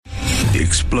The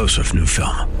explosive new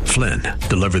film, Flynn,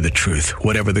 deliver the truth,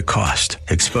 whatever the cost.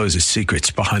 Exposes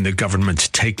secrets behind the government's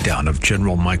takedown of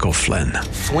General Michael Flynn.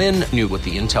 Flynn knew what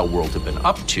the intel world had been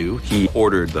up to. He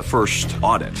ordered the first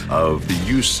audit of the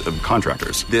use of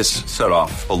contractors. This set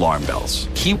off alarm bells.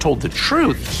 He told the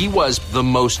truth. He was the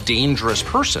most dangerous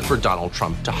person for Donald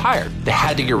Trump to hire. They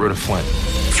had to get rid of Flynn.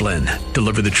 Flynn,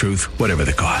 deliver the truth, whatever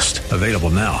the cost. Available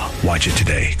now. Watch it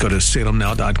today. Go to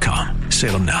salemnow.com.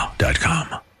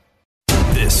 salemnow.com.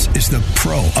 This is the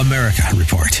Pro America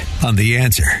Report on The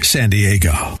Answer San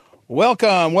Diego.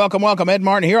 Welcome. Ed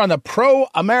Martin here on the Pro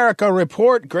America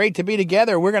Report. Great to be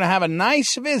together. We're going to have a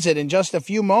nice visit in just a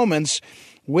few moments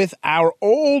with our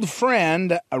old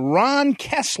friend, Ron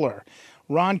Kessler.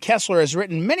 Ron Kessler has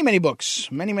written many books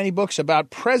about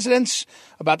presidents,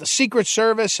 about the Secret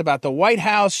Service, about the White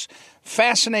House.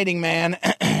 Fascinating man.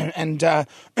 And,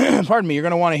 pardon me, you're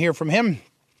going to want to hear from him.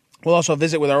 We'll also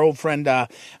visit with our old friend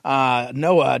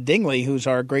Noah Dingley, who's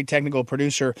our great technical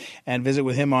producer, and visit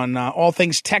with him on all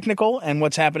things technical and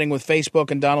what's happening with Facebook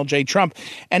and Donald J. Trump.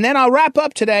 And then I'll wrap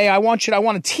up today. I want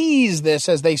to tease this,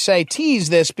 as they say,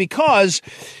 because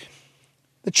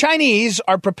the Chinese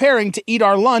are preparing to eat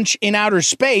our lunch in outer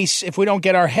space if we don't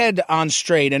get our head on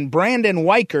straight. And Brandon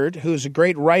Weichert, who's a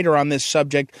great writer on this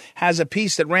subject, has a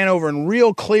piece that ran over in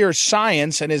Real Clear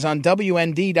Science and is on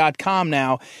WND.com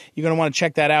now. You're going to want to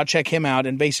check that out, check him out.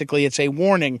 And basically it's a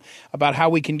warning about how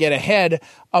we can get ahead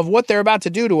of what they're about to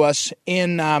do to us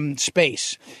in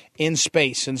space. And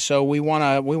so we want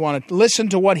to listen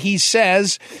to what he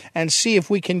says and see if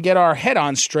we can get our head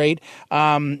on straight.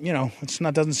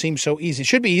 Doesn't seem so easy. It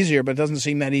should be easier, but it doesn't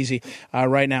seem that easy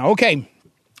right now. Okay,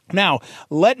 now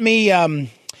let me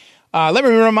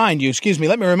remind you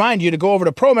to go over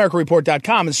to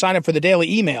proamericareport.com and sign up for the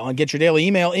daily email and get your daily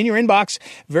email in your inbox.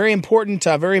 Very important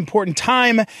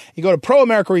time. You go to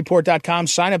proamericareport.com,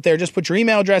 sign up there, just put your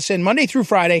email address in Monday through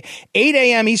Friday, 8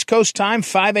 a.m. East Coast time,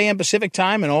 5 a.m. Pacific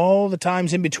time, and all the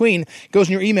times in between goes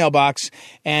in your email box.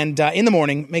 And in the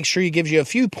morning, make sure he gives you a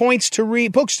few points to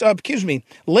read,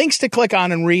 links to click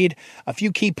on and read, a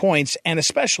few key points, and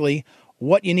especially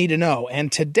what you need to know. And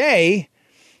today,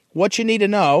 what you need to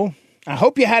know, I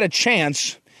hope you had a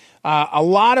chance. I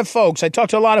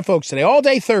talked to a lot of folks today, all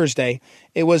day Thursday.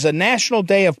 It was a national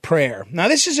day of prayer. Now,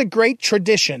 this is a great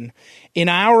tradition in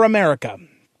our America,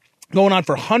 going on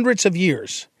for hundreds of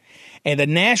years. And the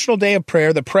National Day of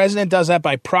Prayer, the president does that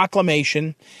by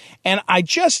proclamation. And I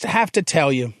just have to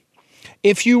tell you,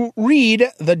 if you read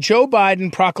the Joe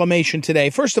Biden proclamation today,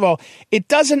 first of all, it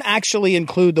doesn't actually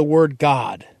include the word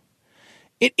God.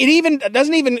 It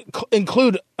doesn't even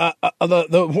include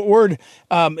the word.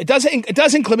 It does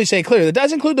include. Let me say it clearly. It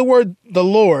does include the word the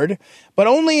Lord, but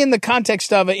only in the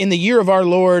context of in the year of our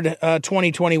Lord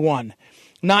 2021.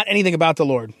 Not anything about the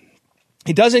Lord.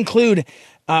 It does include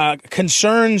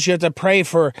concerns. You have to pray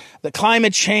for the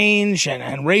climate change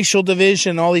and racial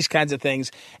division, all these kinds of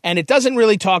things. And it doesn't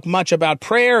really talk much about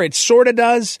prayer. It sort of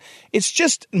does. It's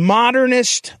just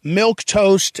modernist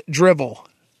milquetoast drivel.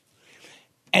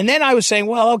 And then I was saying,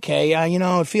 well, okay,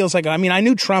 it feels like, I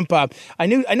knew Trump, I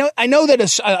know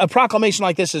that a proclamation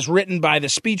like this is written by the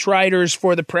speechwriters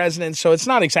for the president. So it's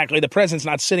not exactly, the president's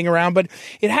not sitting around, but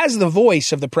it has the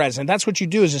voice of the president. That's what you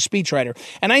do as a speechwriter.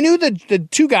 And I knew that the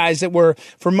two guys that were,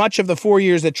 for much of the 4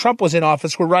 years that Trump was in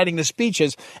office, were writing the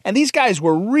speeches. And these guys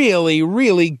were really,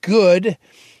 really good,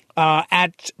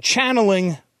 at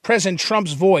channeling President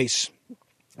Trump's voice.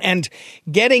 And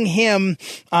getting him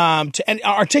and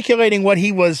articulating what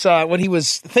he was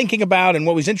thinking about and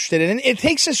what he was interested in. And it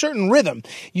takes a certain rhythm.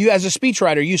 You, as a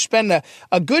speechwriter, you spend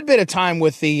a good bit of time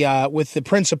with the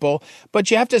principal,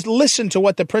 but you have to listen to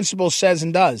what the principal says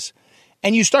and does,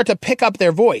 and you start to pick up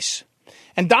their voice.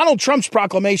 And Donald Trump's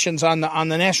proclamations on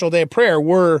the National Day of Prayer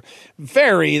were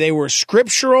they were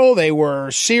scriptural, they were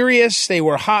serious, they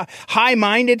were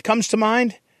high-minded, comes to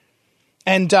mind.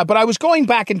 And but I was going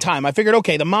back in time. I figured,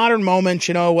 okay, the modern moment,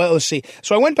 let's see.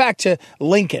 So I went back to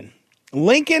Lincoln.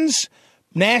 Lincoln's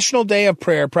National Day of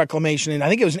Prayer proclamation, and I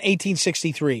think it was in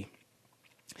 1863.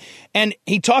 And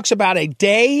he talks about a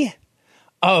day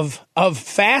of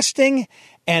fasting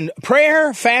and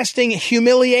prayer, fasting,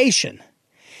 humiliation.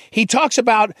 He talks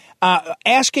about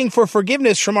asking for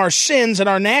forgiveness from our sins and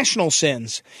our national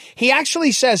sins. He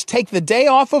actually says, take the day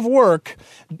off of work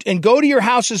and go to your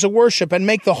houses of worship and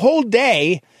make the whole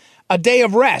day a day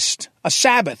of rest, a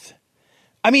Sabbath.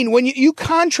 I mean, when you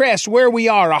contrast where we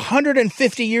are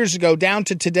 150 years ago down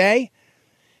to today,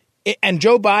 and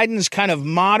Joe Biden's kind of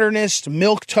modernist,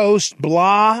 milquetoast,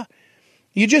 blah,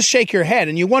 you just shake your head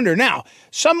and you wonder. Now,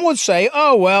 some would say,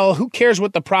 oh, well, who cares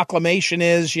what the proclamation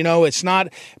is? It's not.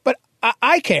 But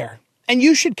I care, and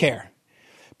you should care.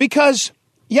 Because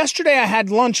yesterday I had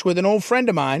lunch with an old friend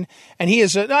of mine, and he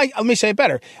is, let me say it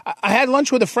better. I had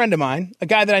lunch with a friend of mine, a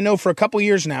guy that I know for a couple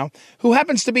years now, who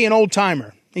happens to be an old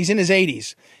timer. He's in his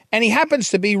 80s, and he happens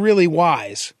to be really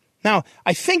wise. Now,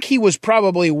 I think he was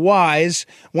probably wise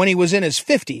when he was in his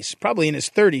 50s, probably in his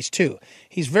 30s too.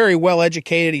 He's very well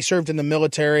educated. He served in the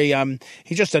military.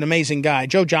 He's just an amazing guy.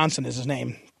 Joe Johnson is his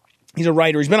name. He's a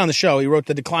writer. He's been on the show. He wrote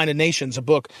The Decline of Nations, a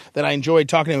book that I enjoyed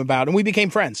talking to him about, and we became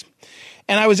friends.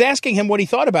 And I was asking him what he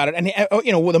thought about it, and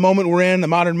the moment we're in, the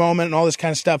modern moment, and all this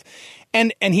kind of stuff.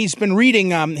 And he's been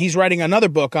reading. He's writing another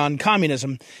book on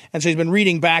communism, and so he's been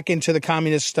reading back into the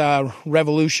communist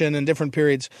revolution and different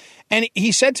periods. And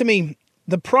he said to me,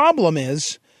 the problem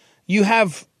is you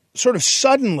have sort of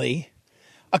suddenly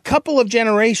a couple of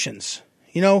generations,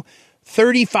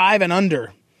 35 and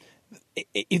under,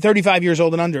 35 years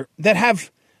old and under, that have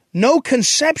no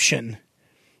conception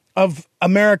of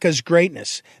America's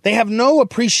greatness. They have no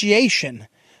appreciation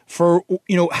for,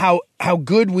 how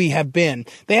good we have been.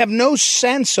 They have no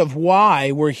sense of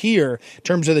why we're here in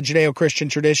terms of the Judeo-Christian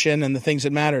tradition and the things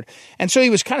that mattered. And so he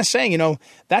was kind of saying,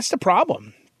 that's the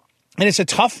problem. And it's a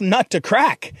tough nut to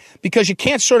crack because you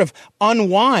can't sort of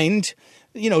unwind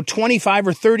 25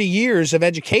 or 30 years of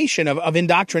education, of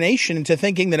indoctrination into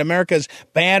thinking that America's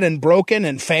bad and broken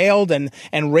and failed and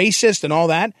racist and all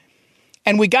that.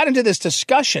 And we got into this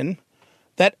discussion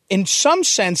that in some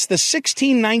sense, the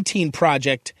 1619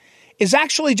 Project is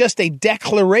actually just a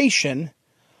declaration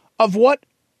of what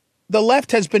the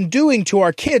left has been doing to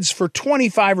our kids for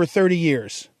 25 or 30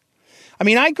 years. I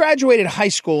mean, I graduated high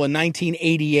school in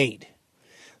 1988.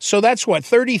 So that's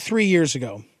 33 years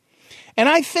ago. And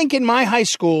I think in my high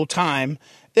school time,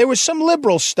 there was some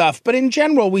liberal stuff, but in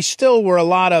general, we still were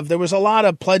there was a lot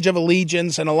of Pledge of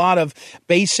Allegiance and a lot of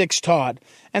basics taught.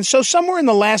 And so somewhere in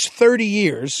the last 30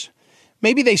 years,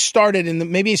 maybe it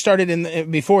started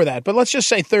before that, but let's just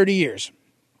say 30 years,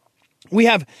 we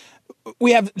have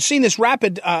seen this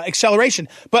rapid acceleration.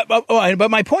 But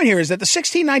my point here is that the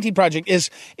 1619 Project is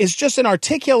just an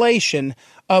articulation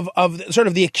of sort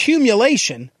of the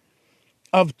accumulation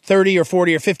of 30 or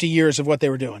 40 or 50 years of what they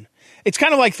were doing. It's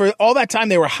kind of like for all that time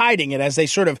they were hiding it as they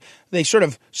sort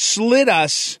of slid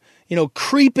us,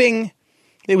 creeping.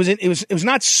 It was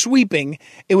not sweeping.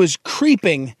 It was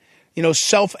creeping,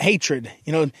 self-hatred,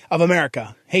 of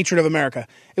America, hatred of America.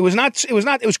 It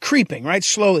was creeping, right?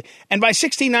 Slowly. And by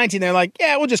 1619, they're like,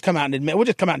 yeah, we'll just come out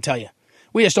and tell you.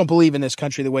 We just don't believe in this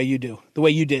country the way you do, the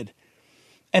way you did.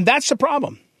 And that's the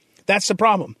problem. That's the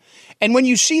problem. And when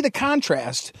you see the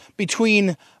contrast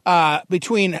between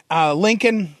Lincoln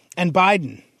and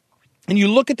Biden, and you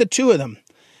look at the two of them,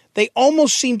 they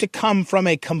almost seem to come from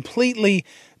a completely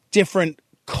different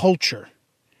culture.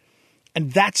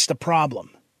 And that's the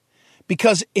problem.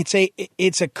 Because it's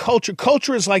a culture.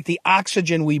 Culture is like the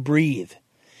oxygen we breathe.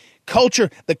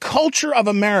 The culture of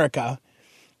America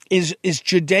is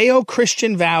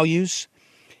Judeo-Christian values.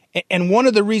 And one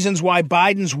of the reasons why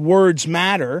Biden's words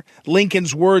matter,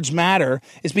 Lincoln's words matter,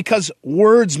 is because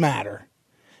words matter.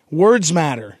 Words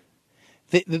matter.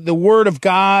 The word of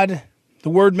God, the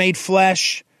word made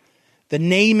flesh, the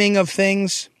naming of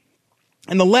things.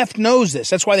 And the left knows this.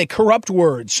 That's why they corrupt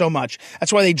words so much.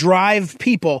 That's why they drive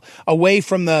people away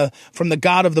from the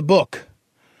God of the book.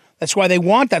 That's what they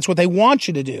want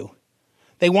you to do.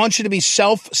 They want you to be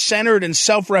self-centered and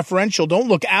self-referential. Don't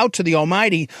look out to the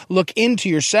Almighty. Look into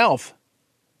yourself.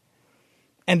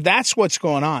 And that's what's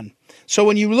going on. So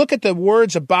when you look at the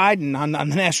words of Biden on the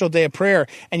National Day of Prayer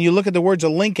and you look at the words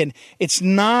of Lincoln, it's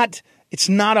not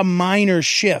a minor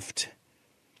shift.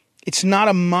 It's not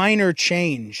a minor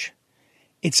change.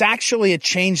 It's actually a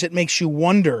change that makes you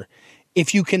wonder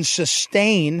if you can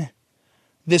sustain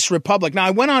this republic. Now, I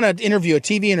went on a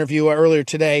TV interview earlier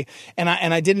today, and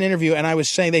I did an interview, and I was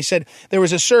saying, they said there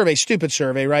was a survey, stupid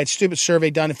survey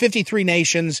done in 53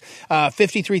 nations,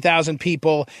 53,000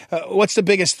 people. What's the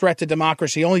biggest threat to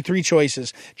democracy? Only three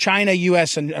choices: China,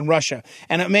 U.S., and Russia.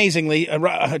 And amazingly,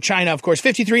 China, of course,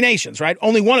 53 nations, right?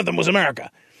 Only one of them was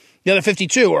America. The other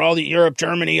 52 were all the Europe,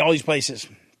 Germany, all these places.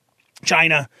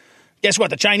 China. Guess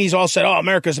what? The Chinese all said,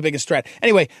 America's the biggest threat.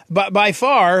 Anyway, by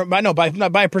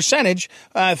a percentage,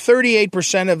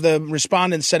 38% of the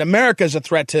respondents said America's a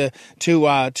threat to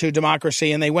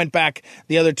democracy, and they went back.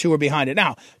 The other two were behind it.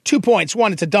 Now, 2 points.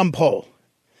 One, it's a dumb poll.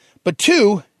 But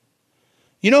two,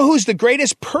 you know who's the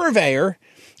greatest purveyor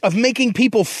of making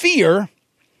people fear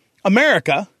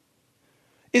America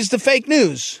is the fake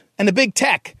news and the big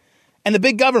tech and the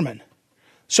big government.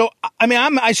 So, I mean,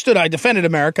 I defended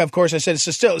America. Of course, I said it's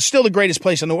still the greatest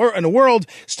place in the world,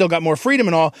 still got more freedom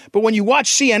and all. But when you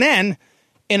watch CNN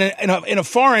in a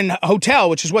foreign hotel,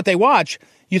 which is what they watch,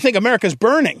 You think America's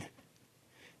burning.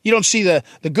 You don't see the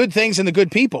good things and the good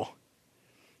people.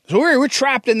 So we're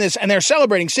trapped in this, and they're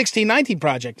celebrating 1619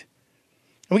 Project.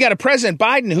 And we got a President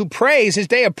Biden who prays, his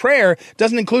day of prayer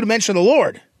doesn't include a mention of the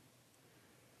Lord.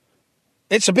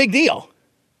 It's a big deal.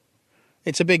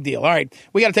 It's a big deal. All right,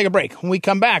 we got to take a break. When we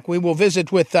come back, we will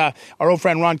visit with our old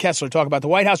friend Ron Kessler, talk about the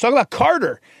White House, talk about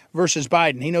Carter versus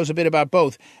Biden. He knows a bit about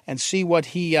both, and see what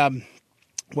he,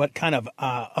 what kind of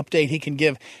update he can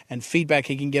give and feedback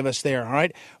he can give us there. All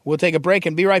right, we'll take a break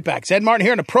and be right back. It's Ed Martin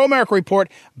here on the Pro America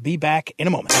Report. Be back in a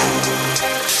moment.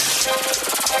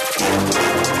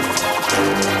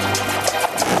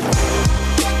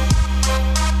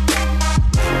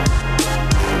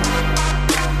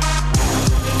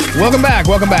 Welcome back.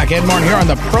 Ed Martin here on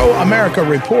the Pro America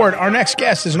Report. Our next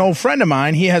guest is an old friend of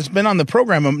mine. He has been on the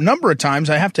program a number of times.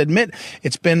 I have to admit,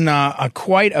 it's been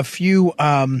quite a few.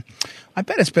 I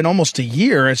bet it's been almost a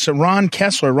year. It's Ron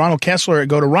Kessler. Ronald Kessler.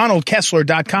 Go to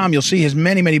ronaldkessler.com. You'll see his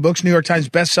many, many books. New York Times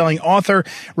bestselling author.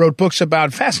 Wrote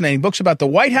fascinating books about the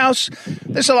White House.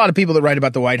 There's a lot of people that write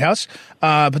about the White House.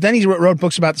 But then he wrote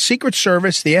books about the Secret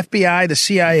Service, the FBI, the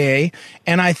CIA.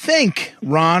 And I think,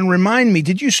 Ron, remind me,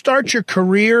 did you start your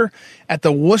career at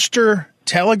the Worcester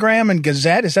Telegram and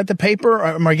Gazette? Is that the paper? Or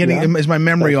am I getting, is my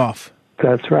memory off?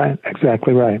 That's right.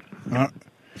 Exactly right.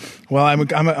 Well,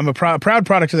 I'm a proud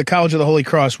product of the College of the Holy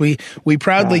Cross. We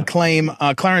proudly claim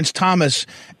Clarence Thomas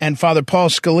and Father Paul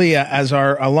Scalia as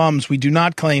our alums. We do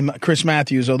not claim Chris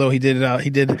Matthews, although he did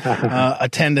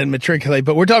attend and matriculate.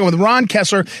 But we're talking with Ron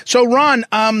Kessler. So, Ron,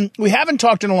 we haven't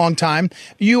talked in a long time.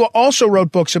 You also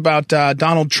wrote books about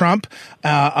Donald Trump,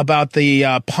 about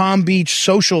the Palm Beach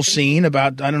social scene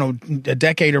about, a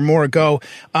decade or more ago.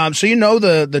 So you know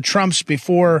the Trumps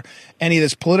before any of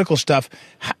this political stuff.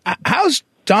 How's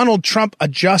Donald Trump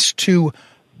adjust to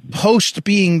post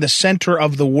being the center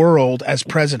of the world as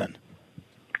president?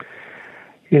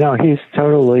 He's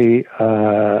totally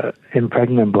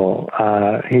impregnable.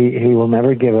 He will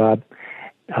never give up.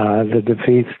 The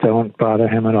defeats don't bother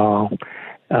him at all.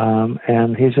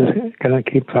 And he's just going to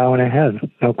keep plowing ahead,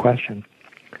 no question.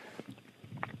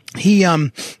 He,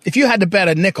 if you had to bet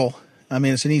a nickel, I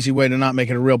mean, it's an easy way to not make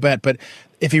it a real bet, but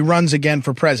if he runs again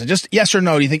for president, just yes or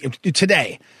no, do you think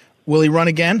today, will he run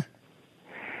again?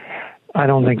 I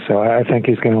don't think so. I think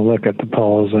he's going to look at the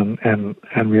polls and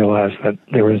realize that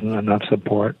there isn't enough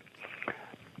support.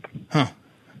 Huh.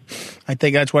 I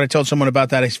think that's what I told someone about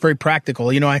that. It's very practical.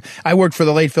 I worked for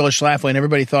the late Phyllis Schlafly, and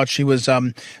everybody thought she was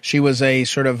a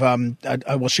sort of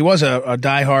she was a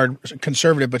diehard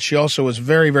conservative, but she also was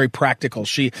very, very practical.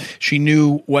 She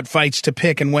knew what fights to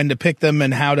pick and when to pick them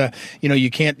and how to, you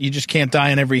just can't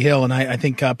die on every hill. And I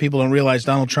think people don't realize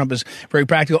Donald Trump is very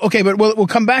practical. Okay, but we'll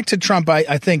come back to Trump,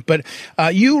 I think. But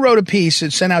you wrote a piece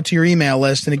that's sent out to your email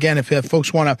list. And again, if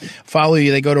folks want to follow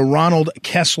you, they go to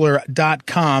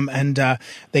ronaldkessler.com and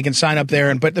they can sign up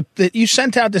there. But you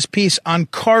sent out this piece on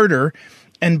Carter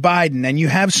and Biden, and you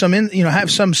have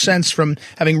some sense from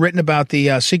having written about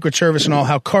the Secret Service and all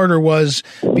how Carter was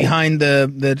behind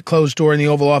the closed door in the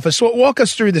Oval Office. So walk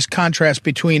us through this contrast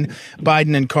between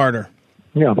Biden and Carter.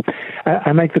 Yeah,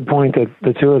 I make the point that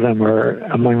the two of them are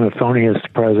among the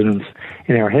phoniest presidents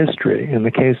in our history. In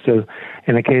the case of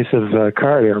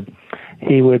Carter,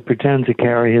 he would pretend to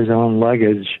carry his own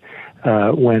luggage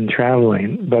when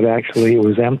traveling, but actually it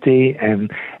was empty,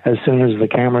 and as soon as the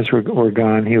cameras were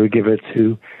gone, he would give it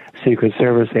to Secret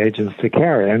Service agents to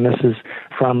carry. And this is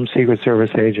from Secret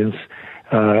Service agents,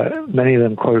 many of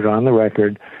them quoted on the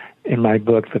record in my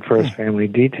book, The First Family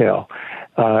Detail.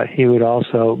 He would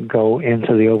also go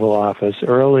into the Oval Office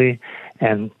early,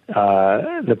 and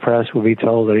the press would be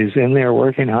told that he's in there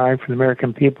working hard for the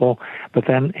American people, but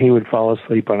then he would fall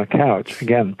asleep on a couch.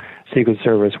 Again, Secret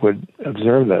Service would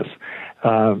observe this.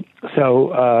 So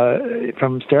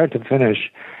from start to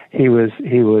finish, he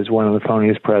was one of the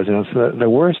phoniest presidents. The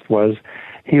worst was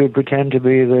he would pretend to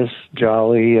be this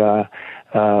jolly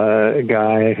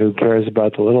guy who cares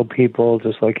about the little people,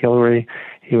 just like Hillary.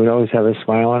 He would always have a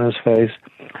smile on his face,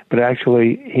 but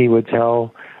actually he would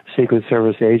tell Secret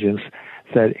Service agents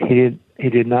that he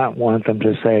did not want them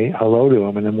to say hello to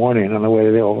him in the morning on the way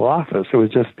to the Oval Office. It was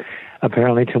just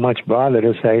apparently too much bother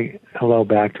to say hello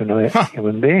back to another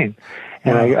human being.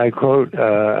 And I quote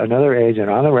another agent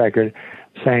on the record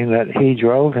saying that he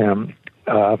drove him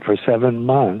for 7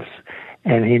 months,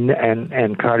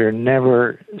 and Carter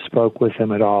never spoke with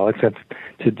him at all except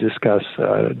to discuss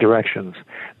directions.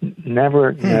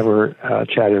 Never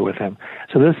chatted with him.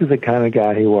 So this is the kind of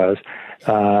guy he was.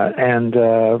 And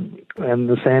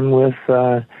the same with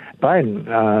Biden.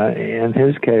 In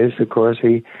his case, of course,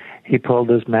 he he pulled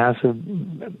this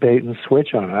massive bait and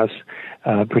switch on us,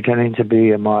 pretending to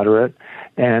be a moderate,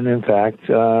 and in fact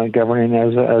governing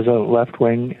as a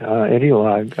left-wing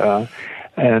ideologue,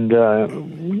 and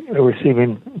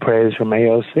receiving praise from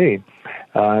AOC.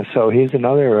 So he's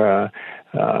another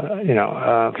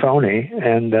phony,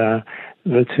 and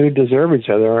the two deserve each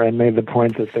other. I made the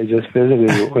point that they just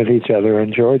visited with each other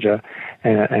in Georgia,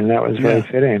 and that was very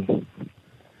fitting.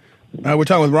 We're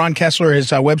talking with Ron Kessler,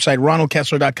 his website,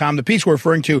 ronaldkessler.com. The piece we're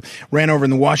referring to ran over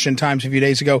in the Washington Times a few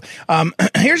days ago.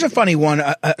 Here's a funny one,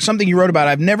 something you wrote about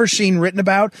I've never seen written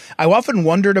about. I often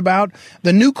wondered about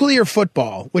the nuclear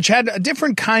football, which had a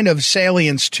different kind of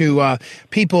salience to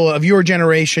people of your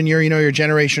generation, your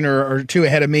generation or two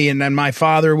ahead of me. And then my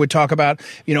father would talk about,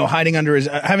 hiding under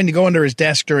having to go under his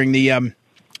desk during the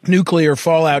nuclear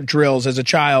fallout drills as a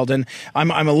child, and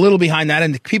I'm a little behind that,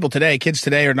 and kids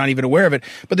today are not even aware of it.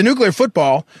 But the nuclear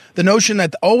football, the notion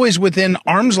that always within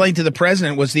arm's length of the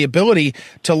president was the ability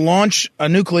to launch a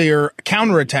nuclear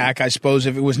counterattack, I suppose,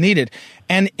 if it was needed.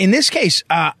 And in this case,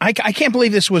 I can't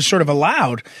believe this was sort of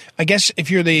allowed. I guess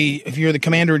if you're the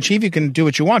commander in chief, you can do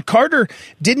what you want. Carter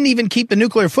didn't even keep the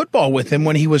nuclear football with him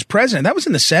when he was president. That was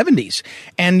in the 70s.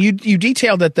 And you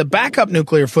detailed that the backup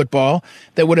nuclear football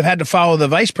that would have had to follow the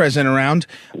vice president around,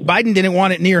 Biden didn't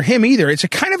want it near him either. It's a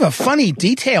kind of a funny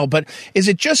detail, but is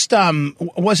it just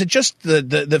was it just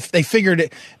they figured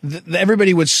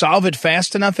everybody would solve it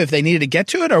fast enough if they needed to get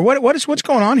to it, or what's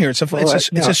going on here? It's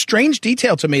a strange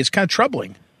detail to me. It's kind of troubling.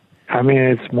 I mean,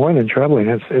 it's more than troubling.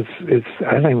 It's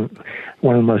I think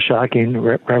one of the most shocking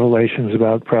revelations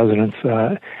about presidents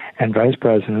and vice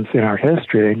presidents in our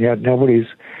history, and yet nobody's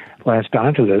latched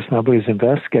onto this. Nobody's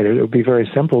investigated. It would be very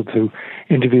simple to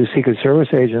interview Secret Service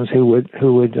agents who would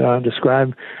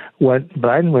describe what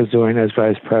Biden was doing as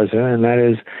vice president, and that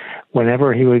is,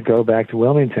 whenever he would go back to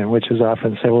Wilmington, which is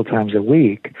often several times a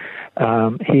week,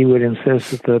 he would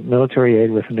insist that the military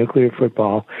aid with the nuclear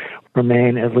football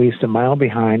remain at least a mile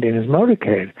behind in his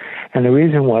motorcade. And the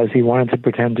reason was he wanted to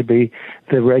pretend to be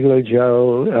the regular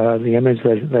Joe, the image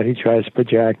that he tries to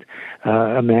project,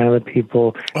 a man of the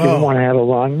people. He didn't want to have a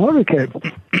long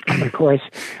motorcade. And of course,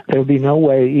 there would be no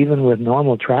way, even with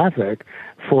normal traffic,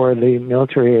 for the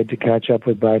military aid to catch up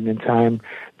with Biden in time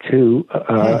to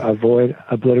avoid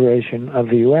obliteration of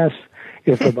the U.S.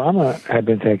 if Obama had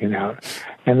been taken out.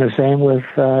 And the same with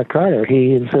Carter.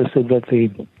 He insisted that the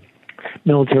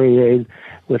military aid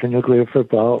with a nuclear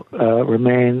football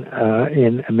remain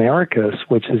in Americus,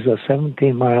 which is a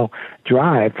 17-mile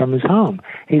drive from his home.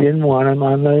 He didn't want him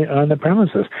on the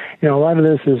premises. A lot of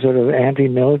this is sort of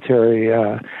anti-military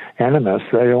animus.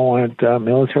 They don't want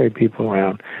military people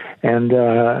around.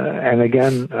 And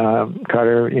again,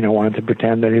 Carter, wanted to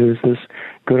pretend that he was this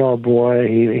good old boy.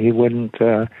 He wouldn't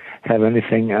have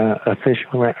anything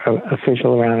official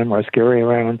around him or scary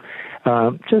around him.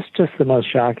 Just the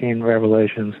most shocking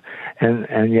revelations,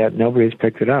 and yet nobody's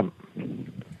picked it up.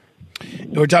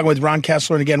 We're talking with Ron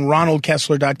Kessler, and again,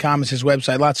 ronaldkessler.com is his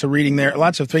website. Lots of reading there,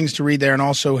 lots of things to read there, and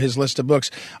also his list of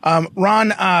books.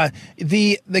 Ron, at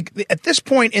this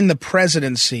point in the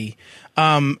presidency,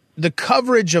 the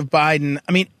coverage of Biden,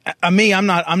 I mean, I'm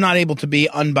not able to be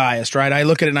unbiased, right? I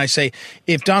look at it and I say,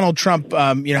 if Donald Trump,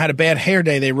 had a bad hair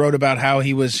day, they wrote about how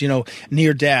he was,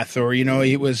 near death, or,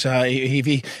 he was,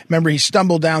 remember he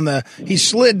slid down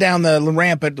the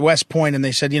ramp at West Point, and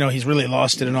they said, he's really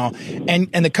lost it and all.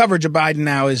 And the coverage of Biden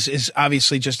now is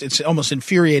obviously it's almost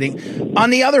infuriating.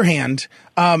 On the other hand,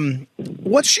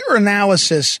 what's your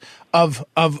analysis of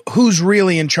who's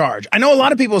really in charge? I know a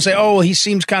lot of people say, oh, he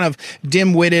seems kind of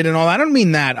dim-witted and all. I don't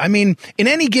mean that. I mean, in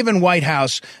any given White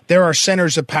House, there are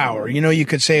centers of power. You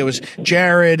could say it was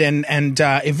Jared and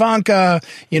Ivanka,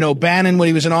 Bannon when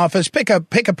he was in office. Pick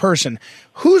a person.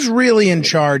 Who's really in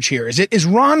charge here? Is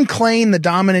Ron Klain the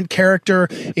dominant character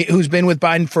who's been with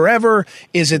Biden forever?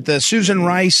 Is it the Susan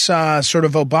Rice sort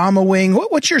of Obama wing?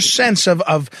 What's your sense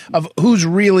of who's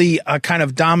really kind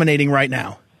of dominating right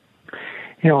now?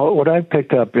 What I've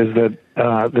picked up is that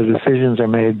the decisions are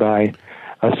made by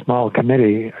a small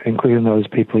committee, including those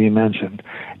people you mentioned,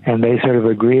 and they sort of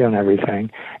agree on everything,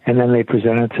 and then they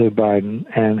present it to Biden,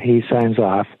 and he signs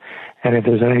off, and if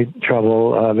there's any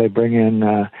trouble, they bring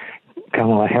in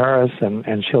Kamala Harris,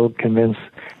 and she'll convince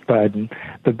Biden.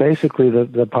 But basically,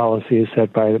 the policy is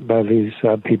set by these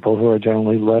people who are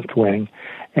generally left-wing,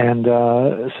 and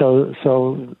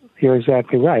so you're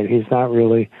exactly right. He's not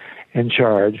really in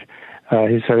charge.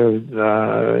 He sort of,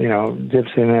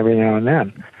 dips in every now and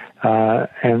then.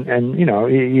 And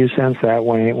you sense that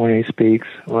when he speaks,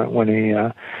 when he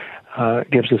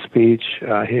gives a speech,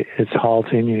 it's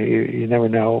halting. You never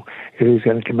know if he's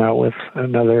going to come out with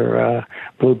another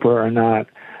blooper or not.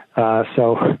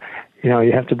 So,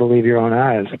 you have to believe your own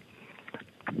eyes.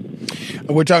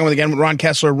 We're talking with Ron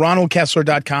Kessler.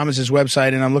 RonaldKessler.com is his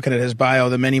website, and I'm looking at his bio,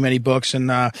 the many, many books, and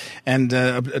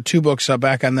 2 books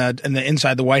back in the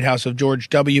inside the White House of George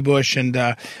W. Bush and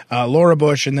Laura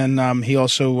Bush, and then he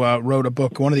also wrote a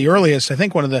book, one of the earliest, I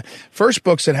think one of the first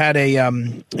books that had a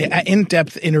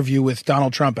in-depth interview with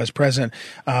Donald Trump as president,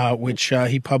 which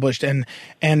he published,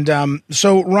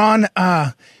 so Ron.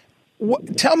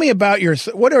 Tell me about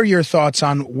what are your thoughts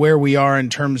on where we are in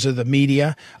terms of the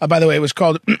media? By the way, it was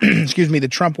called, the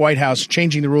Trump White House,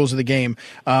 Changing the Rules of the Game.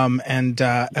 But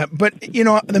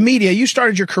the media, you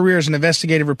started your career as an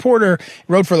investigative reporter,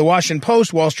 wrote for the Washington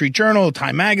Post, Wall Street Journal,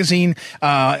 Time Magazine,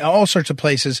 all sorts of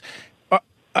places.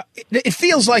 It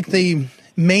feels like the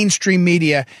mainstream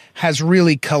media has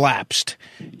really collapsed.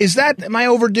 Am I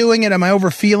overdoing it? Am I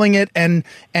overfeeling it? And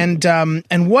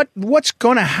what's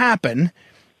going to happen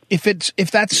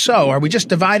if that's so? Are we just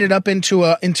divided up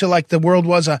into like the world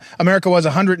was America was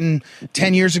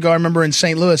 110 years ago? I remember in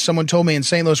St. Louis, someone told me in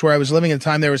St. Louis where I was living at the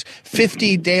time, there was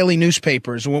 50 daily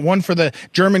newspapers, one for the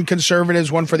German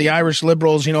conservatives, one for the Irish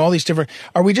liberals, all these different.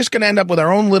 Are we just going to end up with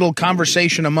our own little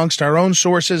conversation amongst our own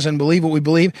sources and believe what we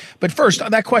believe? But first,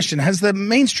 that question, has the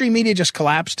mainstream media just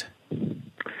collapsed?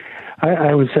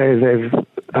 I would say they've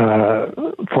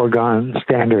foregone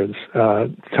standards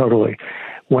totally.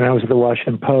 When I was at the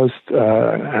Washington Post,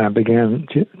 and I began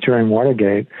during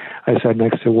Watergate, I sat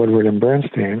next to Woodward and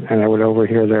Bernstein, and I would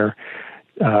overhear their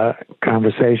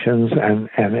conversations. And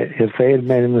if they had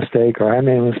made a mistake, or I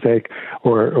made a mistake,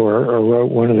 or wrote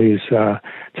one of these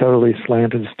totally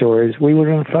slanted stories, we would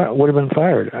have been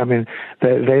fired. I mean,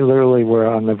 they literally were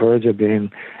on the verge of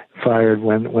being fired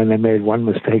when they made one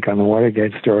mistake on the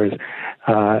Watergate stories.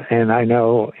 And I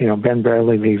know, Ben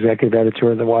Bradley, the executive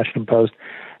editor of the Washington Post,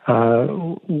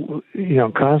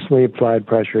 constantly applied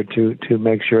pressure to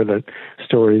make sure that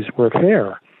stories were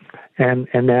fair, and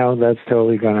now that's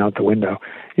totally gone out the window.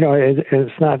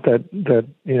 It's not that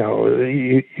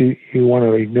you want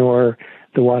to ignore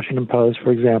the Washington Post,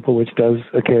 for example, which does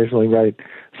occasionally write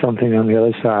something on the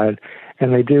other side,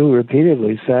 and they do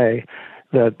repeatedly say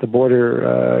that the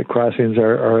border crossings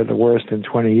are the worst in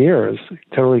 20 years,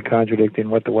 totally contradicting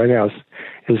what the White House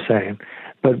is saying.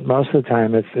 But most of the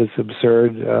time, it's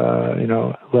absurd,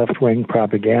 left-wing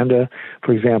propaganda.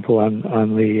 For example, on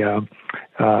the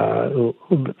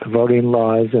voting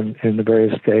laws in the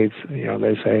various states,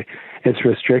 they say it's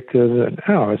restrictive. And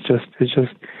no, it's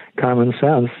just common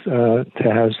sense to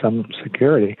have some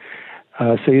security.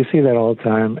 So you see that all the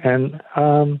time, and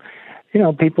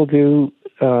people do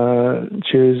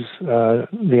choose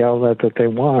the outlet that they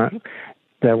want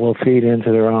that will feed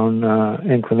into their own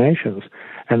inclinations.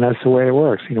 And that's the way it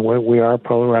works. We are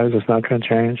polarized. It's not going to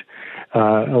change.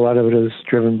 A lot of it is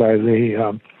driven by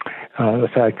the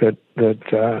fact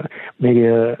that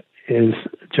media is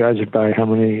judged by how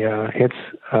many hits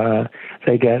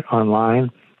they get online,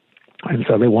 and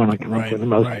so they want to come up with the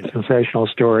most sensational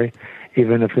story,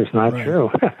 even if it's not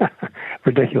true.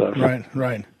 Ridiculous.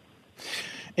 Right.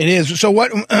 It is. So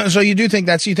what? So you do think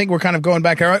you think we're kind of going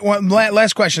back? All right. Well,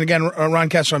 last question again, Ron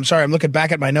Kessler. I'm sorry, I'm looking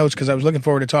back at my notes because I was looking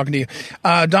forward to talking to you.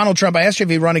 Donald Trump. I asked you if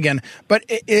he'd run again, but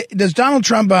does Donald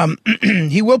Trump?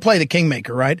 He will play the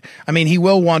kingmaker, right? I mean, he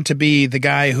will want to be the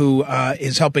guy who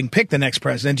is helping pick the next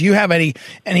president. Do you have any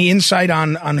insight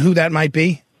on who that might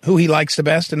be? Who he likes the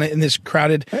best in this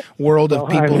crowded world of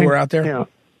people who are out there?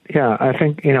 Yeah, I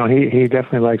think he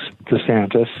definitely likes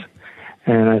DeSantis.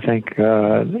 And I think,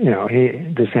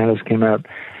 DeSantis came out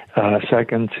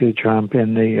second to Trump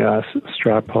in the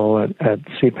straw poll at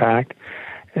CPAC,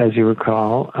 as you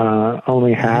recall.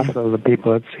 Only half of the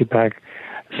people at CPAC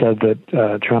said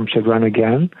that Trump should run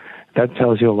again. That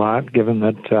tells you a lot, given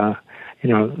that,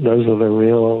 those are the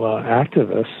real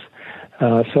activists.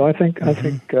 So I think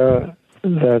that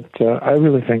I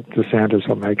really think DeSantis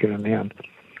will make it in the end.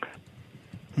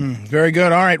 Very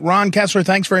good. All right. Ron Kessler,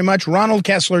 thanks very much.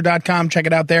 RonaldKessler.com. Check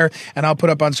it out there. And I'll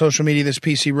put up on social media this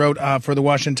piece he wrote for the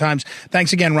Washington Times.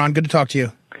 Thanks again, Ron. Good to talk to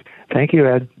you. Thank you,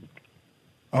 Ed.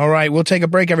 All right. We'll take a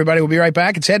break, everybody. We'll be right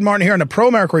back. It's Ed Martin here on the Pro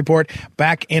America Report.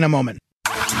 Back in a moment.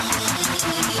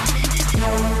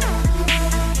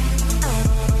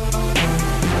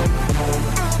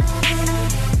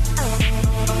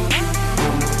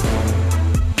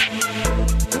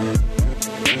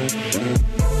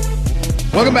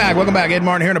 Welcome back. Ed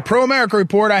Martin here on a Pro America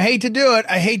Report. I hate to do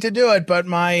it, but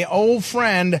my old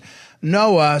friend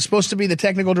Noah, supposed to be the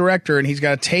technical director, and he's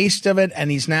got a taste of it, and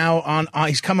he's now on.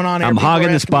 He's coming on. I'm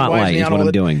hogging the spotlight. Is what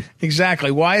I'm doing. Exactly.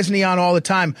 Why isn't he on all the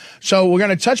time? So we're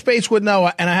going to touch base with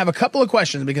Noah, and I have a couple of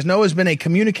questions because Noah's been a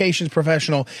communications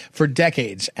professional for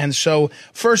decades. And so,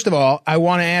 first of all, I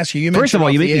want to ask you. First of all,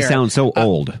 you make me sound so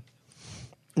old.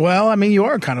 Well, I mean, you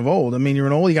are kind of old. I mean, you're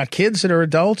an old. You got kids that are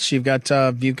adults. You've got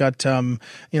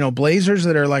Blazers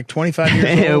that are like 25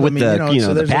 years old. With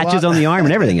the patches on the arm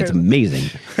and everything. It's amazing.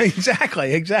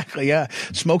 Exactly. Yeah,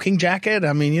 smoking jacket.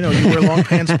 I mean, you wear long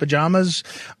pants, pajamas.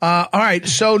 All right.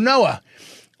 So Noah,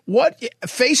 what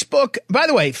Facebook? By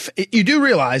the way, you do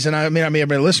realize, and I mean,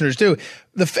 my listeners do.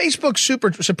 The Facebook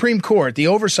Supreme Court, the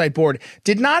oversight board,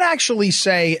 did not actually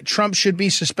say Trump should be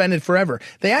suspended forever.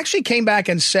 They actually came back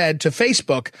and said to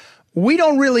Facebook, we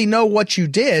don't really know what you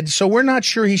did, so we're not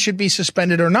sure he should be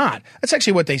suspended or not. That's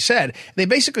actually what they said. They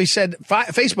basically said,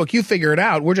 Facebook, you figure it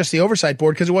out. We're just the oversight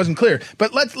board because it wasn't clear.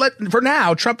 But for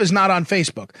now, Trump is not on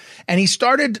Facebook. And he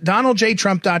started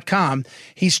DonaldJTrump.com.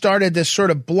 He started this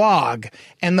sort of blog.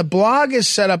 And the blog is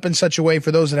set up in such a way,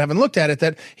 for those that haven't looked at it,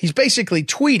 that he's basically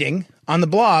tweeting on the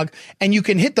blog, and you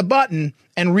can hit the button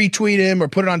and retweet him or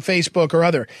put it on Facebook or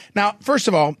other. Now, first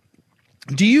of all,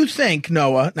 do you think,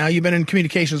 Noah, now you've been in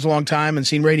communications a long time and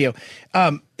seen radio,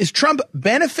 is Trump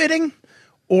benefiting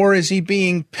or is he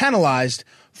being penalized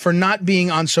for not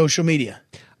being on social media?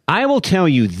 I will tell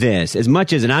you this, as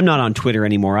much as, and I'm not on Twitter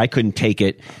anymore, I couldn't take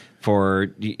it for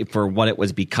what it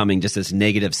was becoming, just this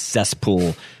negative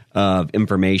cesspool of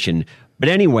information. But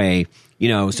anyway,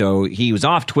 so he was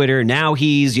off Twitter. Now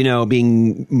he's,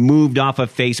 being moved off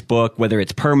of Facebook, whether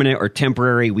it's permanent or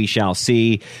temporary, we shall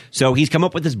see. So he's come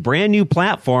up with this brand new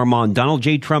platform on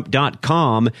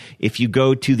DonaldJTrump.com. If you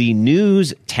go to the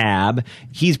news tab,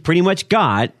 he's pretty much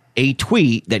got a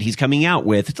tweet that he's coming out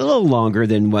with. It's a little longer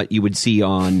than what you would see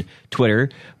on Twitter,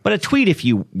 but a tweet, if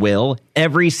you will,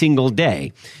 every single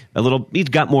day. He's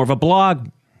got more of a blog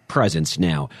presence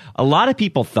now. A lot of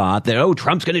people thought that,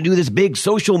 Trump's going to do this big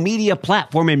social media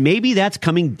platform, and maybe that's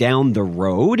coming down the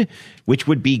road, which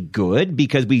would be good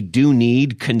because we do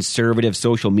need conservative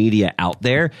social media out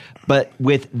there. But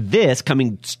with this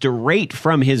coming straight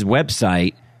from his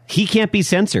website, he can't be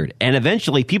censored. And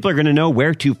eventually people are going to know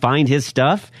where to find his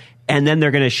stuff, and then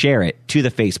they're going to share it to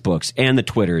the Facebooks and the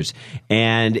Twitters.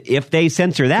 And if they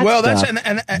censor that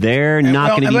stuff, they're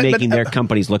not going to be making their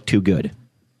companies look too good.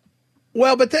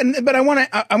 Well, but I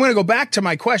want to go back to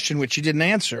my question, which you didn't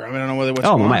answer. I mean, I don't know whether what's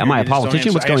going on. Am I a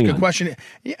politician? What's going on? Question.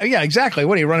 Yeah, exactly.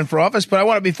 What are you running for office?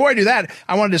 But before I do that,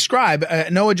 I want to describe.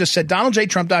 Noah just said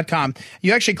DonaldJTrump.com.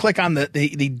 You actually click on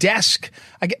the desk.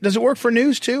 Does it work for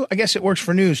news too? I guess it works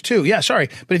for news too. Yeah, sorry,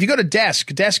 but if you go to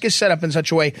desk is set up in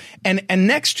such a way, and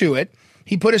next to it,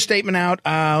 he put a statement out.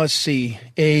 Let's see,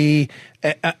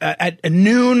 at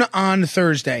noon on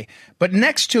Thursday. But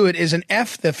next to it is an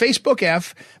F, the Facebook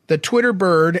F, the Twitter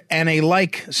bird, and a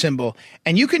like symbol.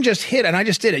 And you can just hit, and I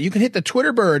just did it. You can hit the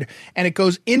Twitter bird, and it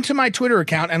goes into my Twitter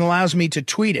account and allows me to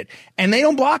tweet it. And they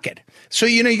don't block it. So,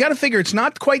 you got to figure it's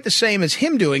not quite the same as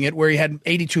him doing it, where he had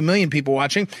 82 million people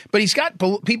watching. But he's got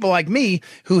people like me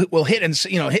who will hit and,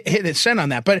 hit send on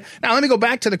that. But now let me go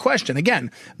back to the question.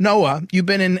 Again, Noah, you've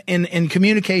been in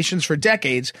communications for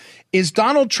decades. Is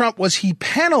Donald Trump, was he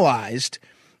penalized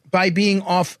by being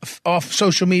off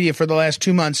social media for the last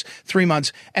 2 months, 3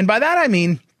 months? And by that, I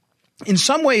mean, in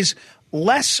some ways,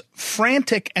 less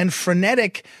frantic and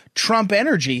frenetic Trump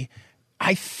energy.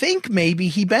 I think maybe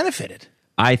he benefited.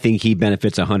 I think he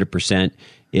benefits 100%.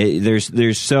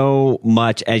 There's so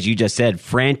much, as you just said,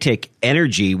 frantic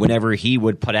energy whenever he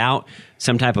would put out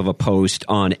some type of a post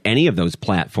on any of those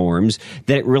platforms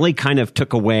that it really kind of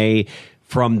took away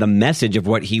from the message of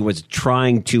what he was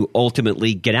trying to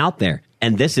ultimately get out there.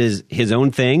 And this is his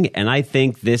own thing. And I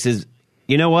think this is,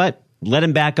 you know what? Let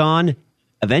him back on.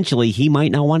 Eventually, he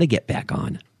might not want to get back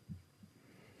on.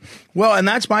 Well, and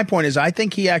that's my point, is I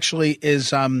think he actually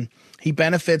is he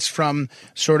benefits from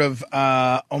sort of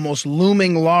almost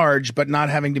looming large, but not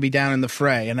having to be down in the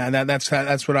fray. And that's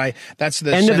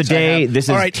the end of the day. This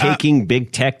is taking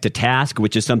big tech to task,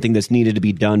 which is something that's needed to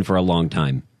be done for a long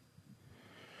time.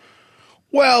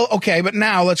 Well, okay, but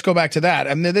now let's go back to that.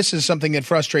 I mean, this is something that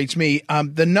frustrates me.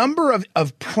 The number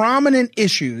of prominent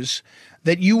issues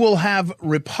that you will have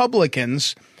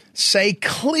Republicans say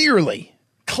clearly,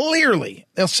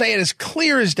 they'll say it as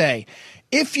clear as day.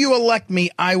 if you elect me,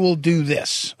 I will do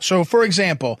this. So, for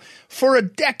example, for a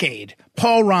decade,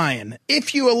 Paul Ryan,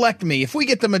 if you elect me, if we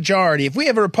get the majority, if we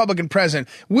have a Republican president,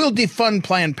 we'll defund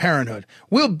Planned Parenthood.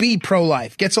 We'll be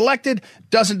pro-life. Gets elected,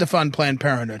 doesn't defund Planned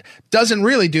Parenthood. Doesn't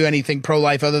really do anything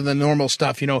pro-life other than normal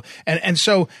stuff, And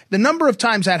so the number of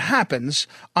times that happens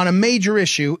on a major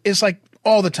issue is like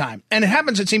all the time. And it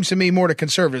happens, it seems to me, more to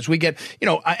conservatives. We get,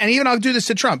 and even I'll do this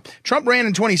to Trump. Trump ran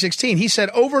in 2016. He said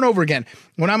over and over again,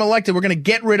 when I'm elected, we're going to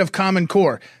get rid of Common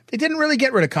Core. They didn't really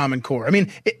get rid of Common Core. I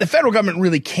mean, the federal government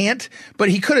really can't, but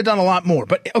he could have done a lot more.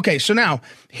 But okay, so now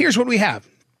here's what we have.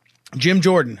 Jim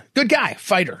Jordan, good guy,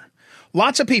 fighter.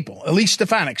 Lots of people, Elise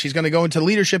Stefanik, she's going to go into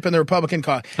leadership in the Republican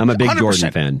cause. I'm a big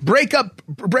Jordan fan. Break up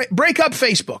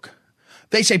Facebook.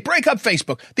 They say, break up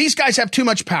Facebook. These guys have too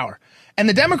much power. And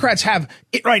the Democrats have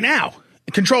it right now,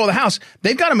 control of the House.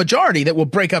 They've got a majority that will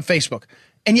break up Facebook.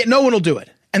 And yet no one will do it.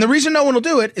 And the reason no one will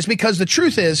do it is because the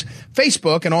truth is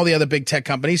Facebook and all the other big tech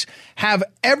companies have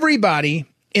everybody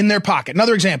in their pocket.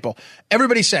 Another example,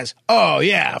 everybody says, oh,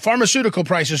 yeah, pharmaceutical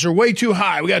prices are way too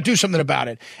high. We got to do something about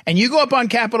it. And you go up on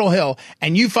Capitol Hill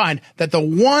and you find that the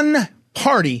one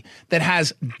party that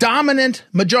has dominant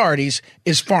majorities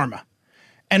is pharma.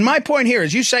 And my point here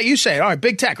is you say, all right,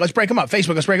 big tech, let's break them up.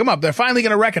 Facebook, let's break them up. They're finally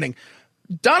going to reckoning.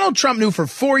 Donald Trump knew for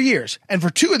 4 years, and for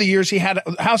 2 of the years he had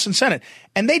House and Senate,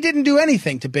 and they didn't do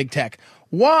anything to big tech.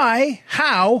 Why?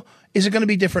 How is it going to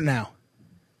be different now?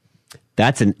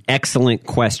 That's an excellent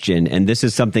question, and this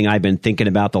is something I've been thinking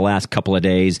about the last couple of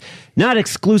days. Not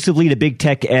exclusively to big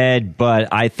tech, Ed, but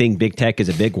I think big tech is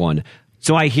a big one.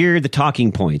 So I hear the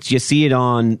talking points. You see it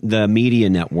on the media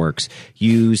networks.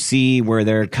 You see where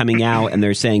they're coming out and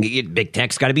they're saying big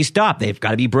tech's got to be stopped. They've got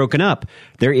to be broken up.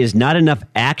 There is not enough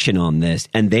action on this,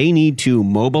 and they need to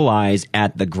mobilize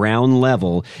at the ground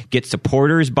level, get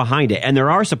supporters behind it. And there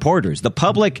are supporters. The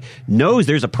public knows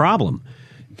there's a problem.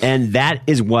 And that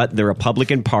is what the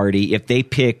Republican Party, if they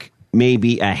pick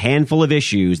maybe a handful of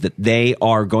issues that they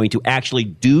are going to actually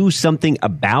do something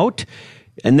about,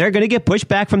 and they're going to get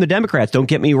pushback from the Democrats. Don't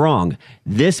get me wrong.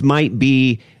 This might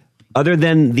be, other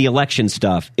than the election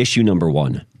stuff, issue number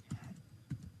one.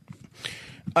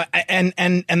 And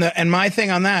my thing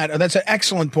on that, that's an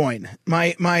excellent point.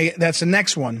 That's the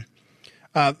next one.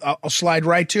 I'll slide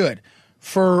right to it.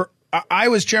 I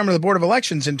was chairman of the Board of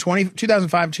Elections in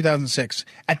 2005 and 2006.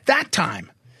 At that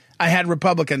time, I had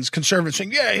Republicans, conservatives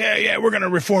saying, yeah, we're going to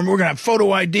reform. We're going to have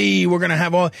photo ID. We're going to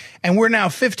have all. And we're now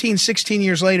 15, 16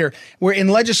 years later. We're in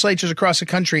legislatures across the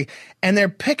country, and they're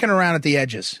picking around at the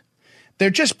edges.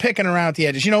 They're just picking around at the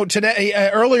edges.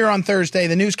 Today, earlier on Thursday,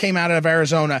 the news came out of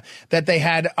Arizona that they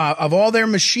had, of all their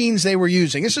machines they were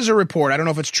using, this is a report, I don't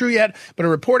know if it's true yet, but a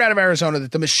report out of Arizona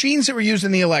that the machines that were used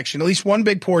in the election, at least one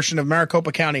big portion of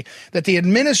Maricopa County, that the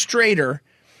administrator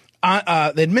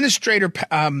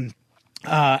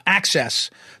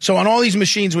access. So on all these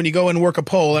machines, when you go and work a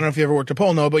poll, I don't know if you ever worked a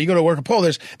poll, no, but you go to work a poll,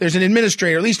 there's an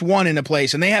administrator, at least one in a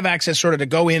place, and they have access sort of to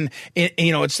go in,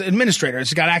 it's the administrator.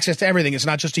 It's got access to everything. It's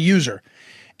not just a user.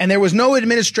 And there was no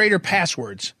administrator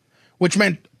passwords, which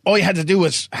meant all you had to do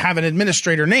was have an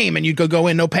administrator name and you could go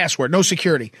in, no password, no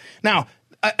security. Now,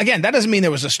 again, that doesn't mean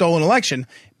there was a stolen election,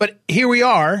 but here we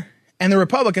are, and the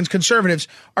Republicans, conservatives,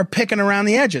 are picking around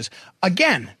the edges.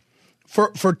 Again,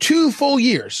 for 2 full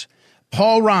years,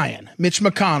 Paul Ryan, Mitch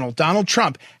McConnell, Donald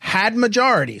Trump had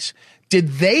majorities. Did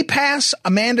they pass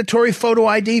a mandatory photo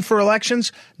ID for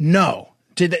elections? No.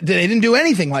 They didn't do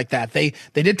anything like that. They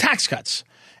did tax cuts.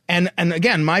 And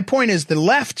again, my point is the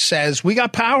left says we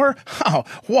got power. Oh,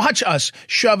 watch us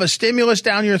shove a stimulus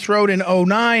down your throat in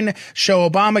 2009, show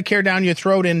Obamacare down your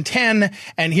throat in 2010,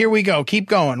 and here we go. Keep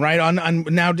going, right? On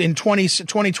now in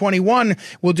 2021,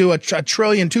 we'll do a $2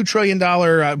 trillion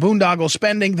boondoggle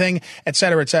spending thing, et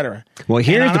cetera, et cetera. Well,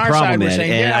 here's the problem, Ed,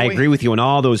 and I agree with you on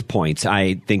all those points.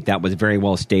 I think that was very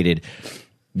well stated.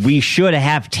 We should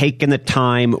have taken the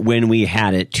time when we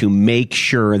had it to make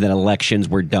sure that elections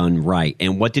were done right.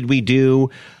 And what did we do?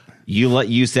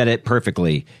 You said it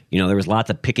perfectly. There was lots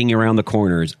of picking around the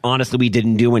corners. Honestly, we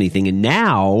didn't do anything. And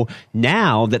now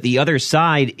that the other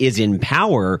side is in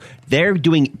power, they're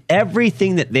doing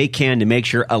everything that they can to make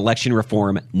sure election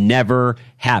reform never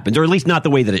happens, or at least not the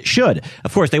way that it should.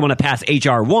 Of course, they want to pass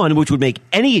H.R. 1, which would make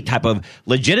any type of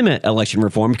legitimate election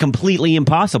reform completely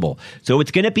impossible. So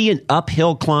it's going to be an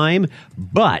uphill climb,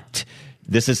 but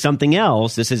this is something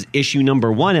else. This is issue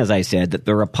number one, as I said, that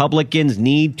the Republicans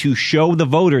need to show the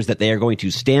voters that they are going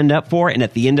to stand up for. And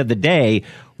at the end of the day,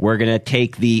 we're going to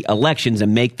take the elections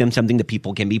and make them something that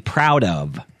people can be proud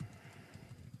of.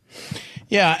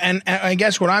 Yeah, and I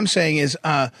guess what I'm saying is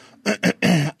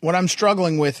what I'm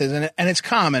struggling with is, and it's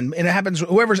common, and it happens,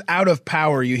 whoever's out of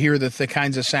power, you hear the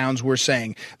kinds of sounds we're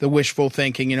saying, the wishful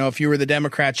thinking. If you were the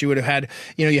Democrats, you would have had,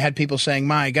 you had people saying,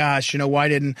 my gosh, why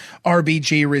didn't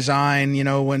RBG resign,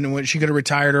 when she could have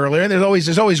retired earlier? And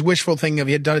there's always wishful thinking if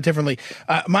you had done it differently.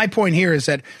 My point here is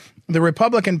that the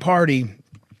Republican Party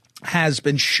has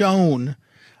been shown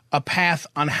a path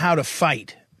on how to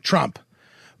fight Trump,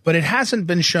 but it hasn't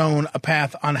been shown a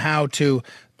path on how to,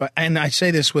 and I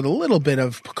say this with a little bit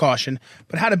of caution,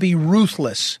 but how to be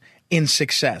ruthless in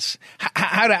success,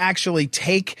 how to actually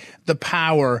take the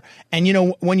power. And,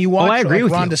 when you watch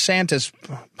Ron DeSantis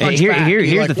punch back,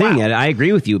 here's the thing, Ed, I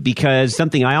agree with you, because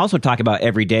something I also talk about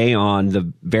every day on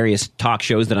the various talk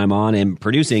shows that I'm on and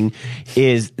producing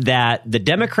is that the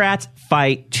Democrats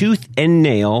fight tooth and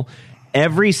nail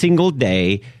every single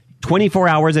day, 24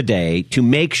 hours a day, to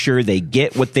make sure they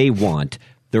get what they want.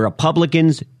 The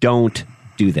Republicans don't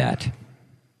do that.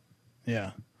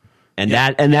 Yeah. And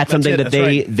that's something that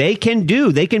they can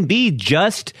do. They can be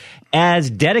just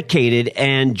as dedicated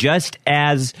and just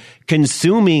as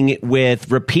consuming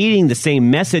with repeating the same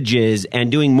messages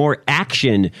and doing more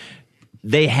action.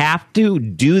 They have to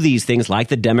do these things like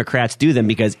the Democrats do them,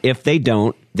 because if they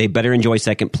don't, they better enjoy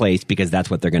second place, because that's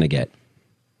what they're going to get.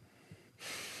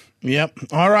 Yep.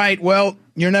 All right. Well,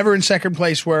 you're never in second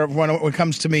place when it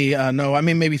comes to me. No, I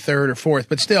mean, maybe third or fourth,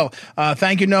 but still,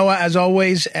 thank you, Noah, as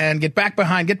always, and get back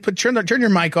behind, turn your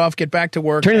mic off, get back to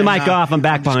work. Turn the mic off. I'm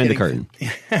back behind the curtain.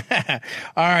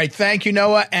 All right. Thank you,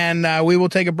 Noah. And we will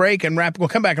take a break and we'll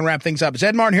come back and wrap things up. It's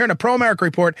Ed Martin here in a Pro America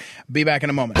Report. Be back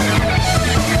in a moment.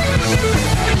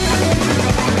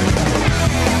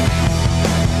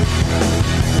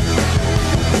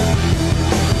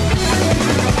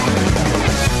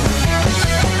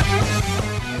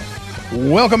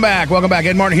 Welcome back.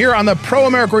 Ed Martin here on the Pro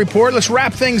America Report. Let's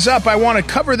wrap things up. I want to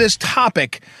cover this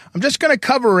topic. I'm just going to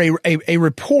cover a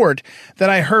report that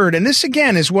I heard. And this,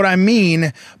 again, is what I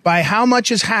mean by how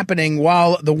much is happening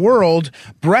while the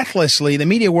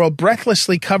media world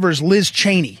breathlessly covers Liz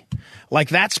Cheney. Like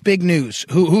that's big news.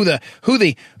 Who the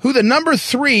number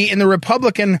 3 in the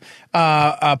Republican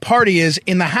Party is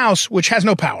in the House, which has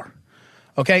no power.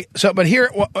 Okay. So, but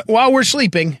here,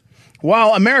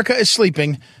 while America is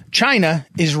sleeping, China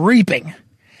is reaping.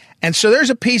 And so there's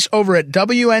a piece over at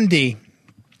WND,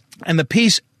 and the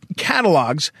piece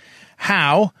catalogs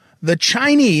how the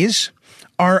Chinese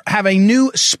have a new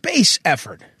space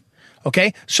effort.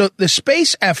 Okay, so the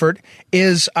space effort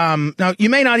is, now you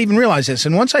may not even realize this.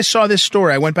 And once I saw this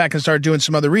story, I went back and started doing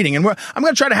some other reading. And I'm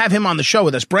going to try to have him on the show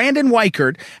with us. Brandon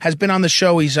Weichert has been on the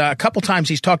show. He's a couple times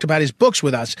he's talked about his books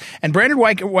with us. And Brandon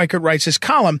Weichert writes this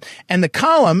column. And the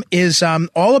column is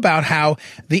all about how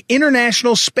the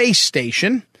International Space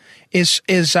Station is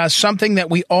something that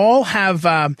we all have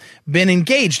been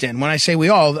engaged in. When I say we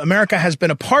all, America has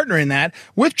been a partner in that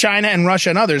with China and Russia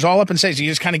and others, all up in space. So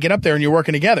you just kind of get up there and you're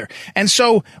working together. And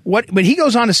so what he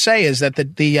goes on to say is that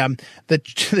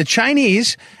the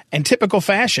Chinese, in typical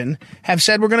fashion, have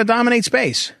said we're going to dominate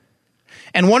space.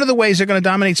 And one of the ways they're going to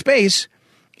dominate space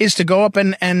is to go up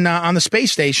and on the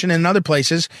space station and other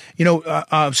places,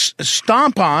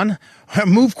 stomp on,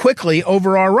 move quickly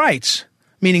over our rights,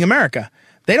 meaning America.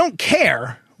 They don't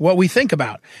care what we think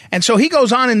about. And so he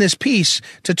goes on in this piece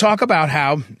to talk about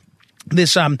how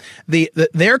this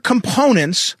their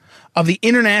components of the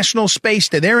International Space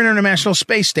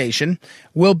Station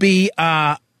will be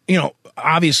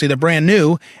obviously they're brand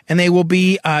new, and they will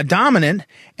be dominant,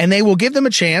 and they will give them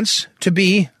a chance to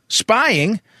be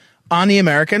spying on the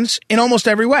Americans in almost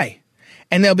every way.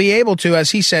 And they'll be able to,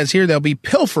 as he says here, they'll be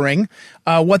pilfering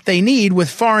what they need with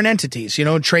foreign entities,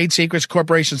 trade secrets,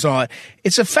 corporations, and all that.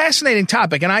 It's a fascinating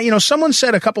topic. And someone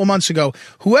said a couple of months ago,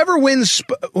 whoever wins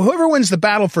the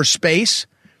battle for space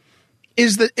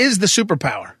is the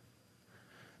superpower.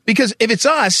 Because if it's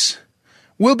us,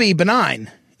 we'll be benign.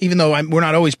 Even though we're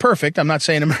not always perfect. I'm not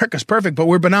saying America's perfect, but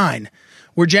we're benign.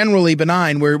 We're generally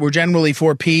benign. We're generally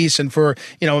for peace and for,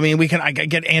 I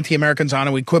get anti-Americans on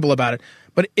and we quibble about it.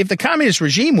 But if the communist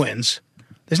regime wins,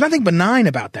 there's nothing benign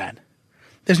about that.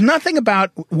 There's nothing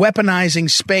about weaponizing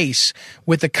space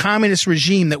with the communist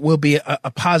regime that will be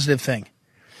a positive thing.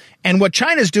 And what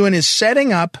China's doing is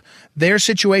setting up their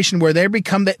situation where they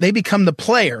become the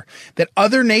player that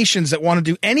other nations that want to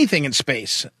do anything in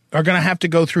space are going to have to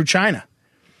go through China.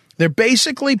 They're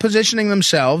basically positioning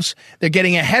themselves. They're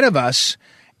getting ahead of us.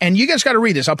 And you guys got to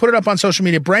read this. I'll put it up on social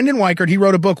media. Brendan Weichert, he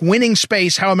wrote a book, Winning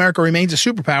Space, How America Remains a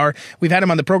Superpower. We've had him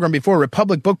on the program before,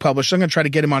 Republic Book Published. I'm going to try to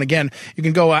get him on again. You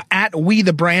can go at We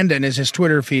the Brandon is his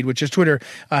Twitter feed, which is Twitter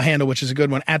handle, which is a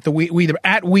good one, at We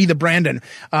the Brandon.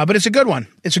 But it's a good one.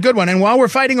 It's a good one. And while we're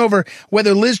fighting over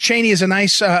whether Liz Cheney is a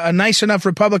nice enough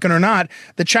Republican or not,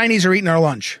 the Chinese are eating our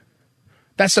lunch.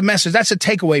 That's the message. That's a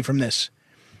takeaway from this.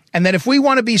 And that if we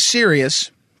want to be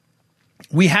serious,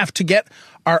 we have to get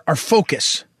our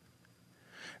focus.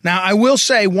 Now, I will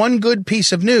say one good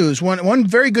piece of news, one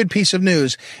very good piece of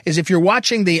news is if you're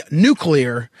watching the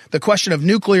question of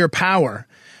nuclear power,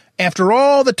 after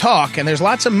all the talk, and there's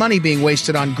lots of money being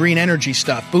wasted on green energy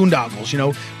stuff,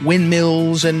 boondoggles,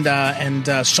 windmills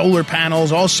and solar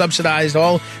panels, all subsidized,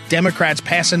 all Democrats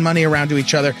passing money around to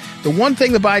each other. The one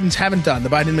thing the Bidens haven't done, the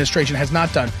Biden administration has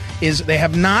not done, is they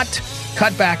have not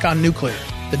cut back on nuclear,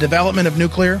 the development of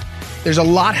nuclear. There's a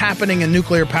lot happening in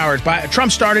nuclear power.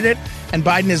 Trump started it, and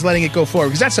Biden is letting it go forward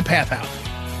because that's the path out.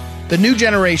 The new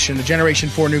generation, the Generation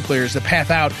 4 nuclear, is the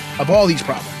path out of all these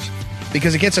problems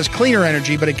because it gets us cleaner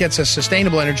energy, but it gets us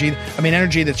sustainable energy.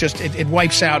 Energy that's just, it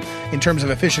wipes out in terms of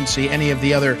efficiency any of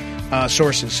the other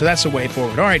sources. So that's the way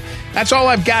forward. All right. That's all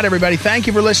I've got, everybody. Thank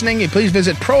you for listening. Please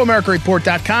visit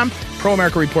proamericareport.com,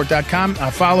 proamericareport.com.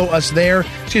 Follow us there.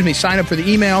 Sign up for the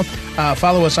email.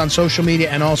 Follow us on social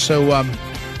media, and also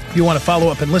if you want to follow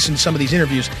up and listen to some of these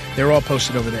interviews, they're all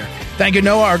posted over there. Thank you,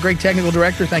 Noah, our great technical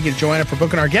director. Thank you to Joanna for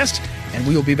booking our guests. And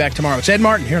we will be back tomorrow. It's Ed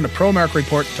Martin here on the Pro America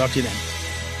Report. Talk to you then.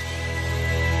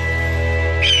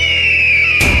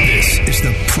 This is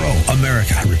the Pro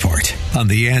America Report on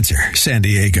The Answer San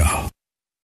Diego.